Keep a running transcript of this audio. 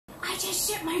just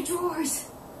shipped my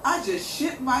drawers. I just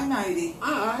shipped my nightie.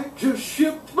 I just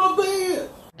shipped my bed.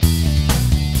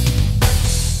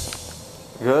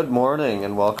 Good morning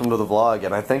and welcome to the vlog,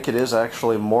 and I think it is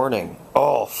actually morning.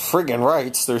 Oh, friggin'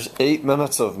 rights, there's 8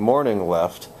 minutes of morning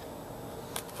left.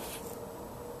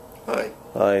 Hi.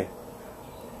 Hi.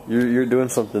 You're doing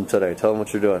something today. Tell them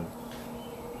what you're doing.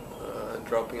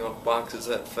 Dropping off boxes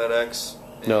at FedEx.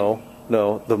 No,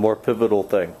 the more pivotal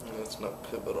thing. It's not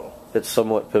pivotal. It's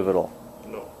somewhat pivotal.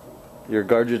 No. You're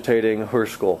gargitating her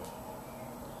school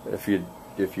if you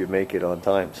make it on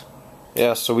times.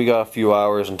 Yeah, so we got a few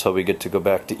hours until we get to go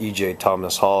back to E.J.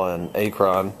 Thomas Hall in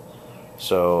Akron.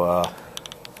 So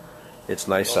it's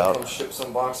nice out. Come ship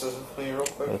some boxes with me real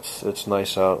quick. It's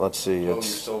nice out. Let's see. You're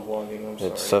still vlogging. I'm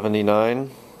sorry. It's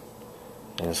 79,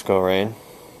 and it's gonna rain.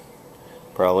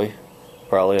 Probably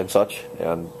and such.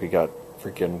 And we got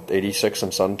freaking 86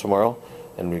 and sun tomorrow.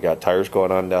 And we got tires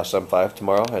going on to SM5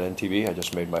 tomorrow at NTV. I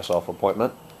just made myself an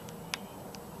appointment.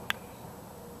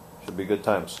 Should be good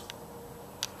times.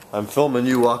 I'm filming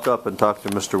you walk up and talk to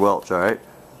Mr. Welch, alright?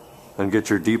 And get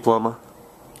your diploma.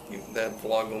 That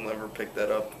vlog will never pick that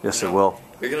up. Yes, it will.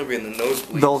 You're gonna be in the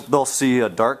nosebleeds. They'll see a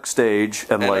dark stage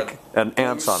and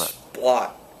ants on it.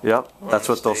 Blot. Yep, that's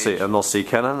what they'll see. And they'll see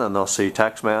Kenan and they'll see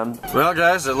Taxman. Well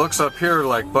guys, it looks up here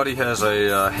like Buddy has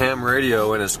a ham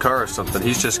radio in his car or something.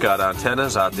 He's just got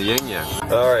antennas out the yin-yang.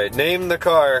 Alright, name the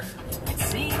car.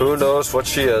 Who knows what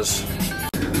she is.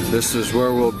 This is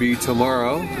where we'll be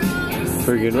tomorrow.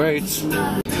 Friggin' rates.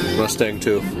 Mustang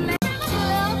 2.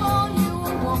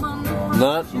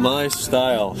 Not my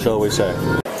style, shall we say.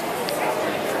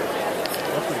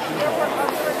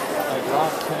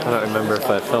 I don't remember if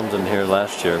I filmed in here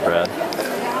last year, Brad.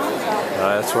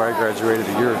 That's where I graduated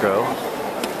a year ago.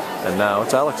 And now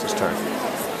it's Alex's turn.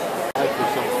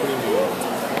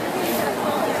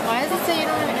 Why does it say you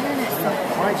don't have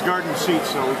internet? Mine's garden seat,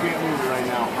 so we can't use it right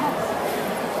now.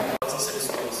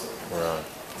 We're on.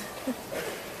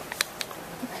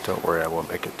 Don't worry, I won't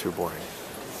make it too boring.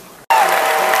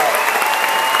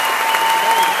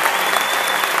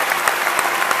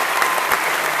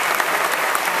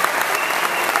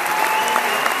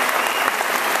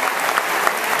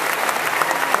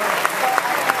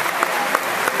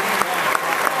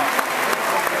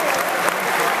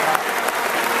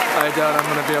 I doubt I'm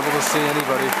going to be able to see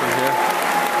anybody from here.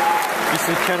 You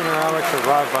see Kenan or Alex or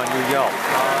Razvan, you yell.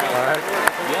 Alright?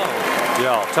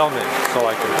 Yell. Tell me so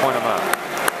I can point them out.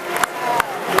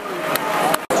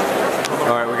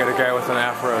 Alright, we got a guy with an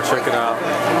afro. Check it out.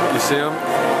 You see him?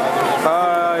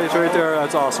 He's right there.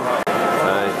 That's awesome.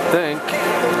 I think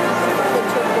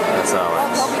that's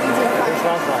Alex.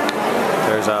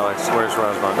 There's Alex. Where's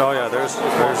Razvan? Oh yeah, there's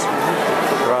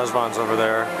Razvan's over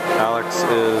there. Alex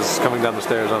is coming down the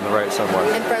stairs on the right somewhere.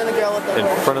 In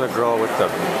front of the girl with the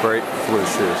bright blue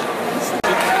shoes.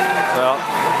 Well,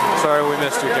 sorry we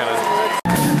missed you, Kenan.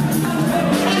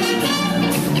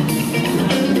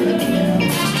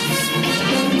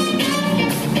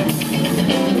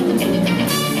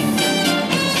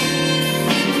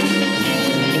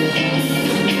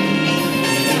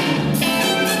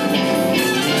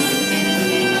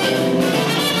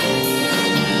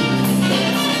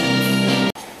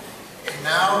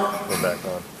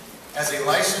 As a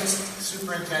licensed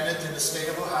superintendent in the state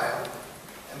of Ohio,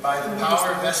 and by the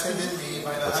power vested in me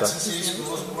by the Hudson City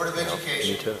Schools Board of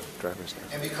Education,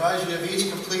 and because you have each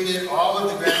completed all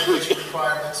of the graduation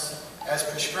requirements as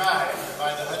prescribed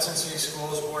by the Hudson City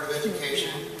Schools Board of Education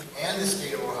and the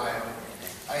state of Ohio,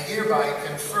 I hereby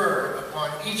confer upon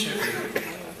each of you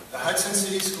the Hudson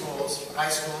City Schools High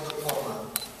School Diploma.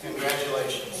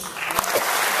 Congratulations.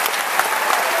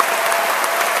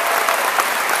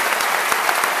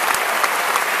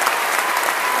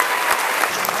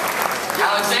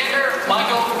 Alexander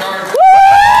Michael Gardner.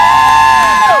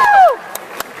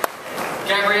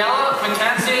 Gabriella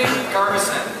Mackenzie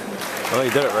Garbison. Oh, you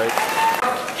did it right.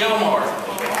 Gilmore.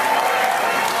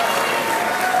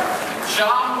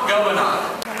 Sean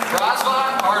Gobanot.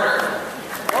 Razvan Harder.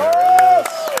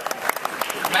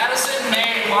 Madison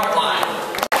May Martline.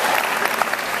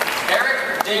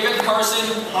 Eric David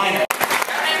Carson Heine.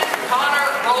 Kevin Connor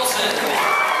Rolson.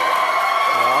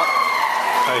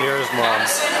 I hear his mom.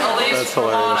 Madison Elise That's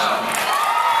hilarious.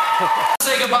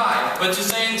 Say goodbye, but to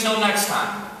say until next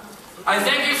time. I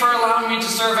thank you for allowing me to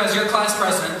serve as your class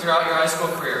president throughout your high school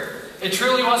career. It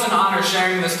truly was an honor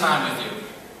sharing this time with you.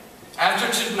 After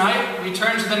tonight, we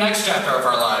turn to the next chapter of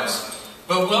our lives,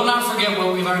 but we'll not forget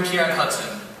what we learned here at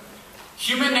Hudson.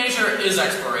 Human nature is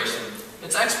exploration.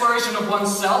 It's exploration of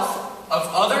oneself, of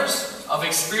others, of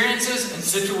experiences and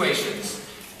situations.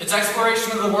 It's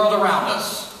exploration of the world around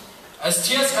us. As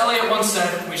T.S. Eliot once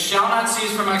said, we shall not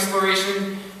cease from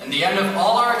exploration, and the end of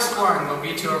all our exploring will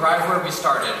be to arrive where we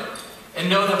started, and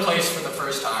know the place for the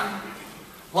first time.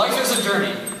 Life is a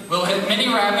journey. We'll hit many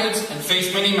rapids and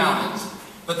face many mountains,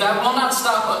 but that will not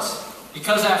stop us,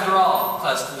 because after all,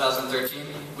 Class 2013,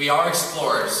 we are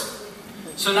explorers.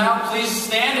 So now, please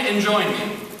stand and join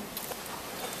me.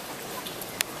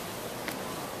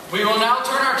 We will now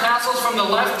turn our tassels from the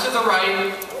left to the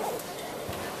right.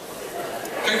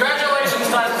 Congratulations,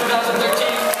 Class 2013.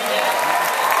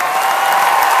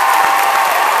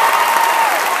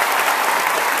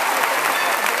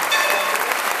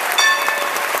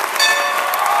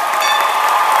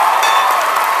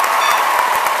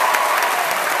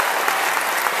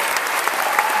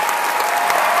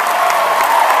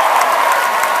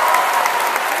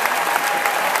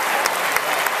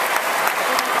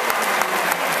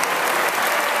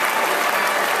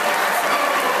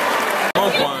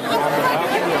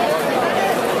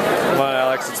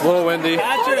 It's a little windy.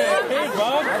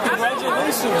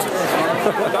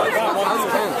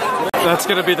 That's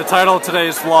going to be the title of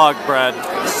today's vlog, Brad.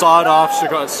 Sawed off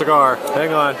cigar.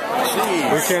 Hang on.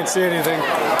 Jeez. We can't see anything.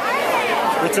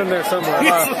 It's in there somewhere.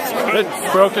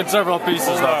 It's broken several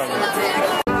pieces though.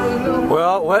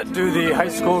 Well, what do the high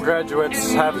school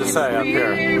graduates have to say up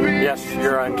here? Yes,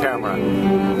 you're on camera.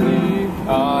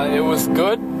 It was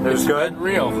good. It was good?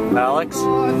 Real. Alex?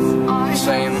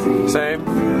 Same.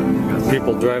 Same?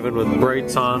 People driving with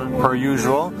brakes on, per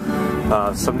usual.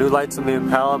 Some new lights in the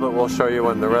Impala, but we'll show you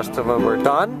when the rest of them are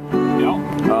done.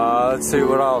 Yep. Let's see,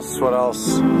 what else?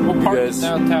 We'll park this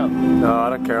downtown. No, I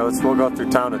don't care. We'll go through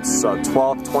town. It's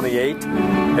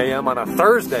 12:28 a.m. on a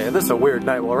Thursday. This is a weird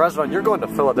night. Well, Razvan, you're going to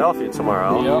Philadelphia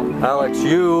tomorrow. Yep. Alex, what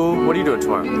are you doing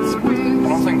tomorrow? I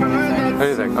don't think anything.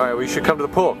 Anything. All right, we should come to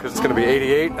the pool because it's going to be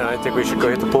 88, and I think we should go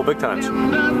hit the pool big times.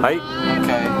 Right?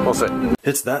 Okay. We'll see.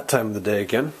 It's that time of the day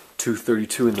again.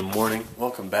 2:32 in the morning.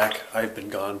 Welcome back. I've been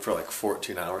gone for like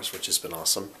 14 hours, which has been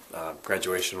awesome.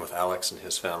 Graduation with Alex and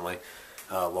his family.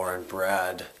 Lauren,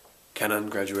 Brad, Kenan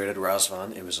graduated,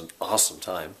 Razvan. It was an awesome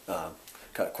time.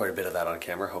 Got quite a bit of that on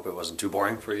camera. Hope it wasn't too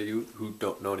boring for you who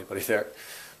don't know anybody there.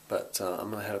 But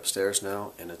I'm going to head upstairs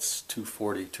now, and it's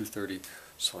 2:30,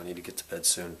 so I need to get to bed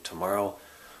soon. Tomorrow,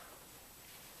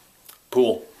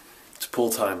 pool. It's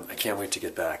pool time. I can't wait to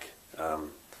get back.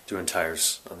 Doing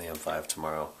tires on the M5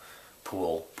 tomorrow.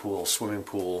 Pool, swimming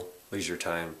pool, leisure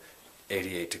time,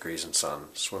 88 degrees and sun,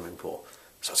 swimming pool.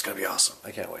 So it's going to be awesome.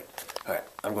 I can't wait. Alright,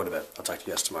 I'm going to bed. I'll talk to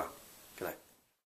you guys tomorrow.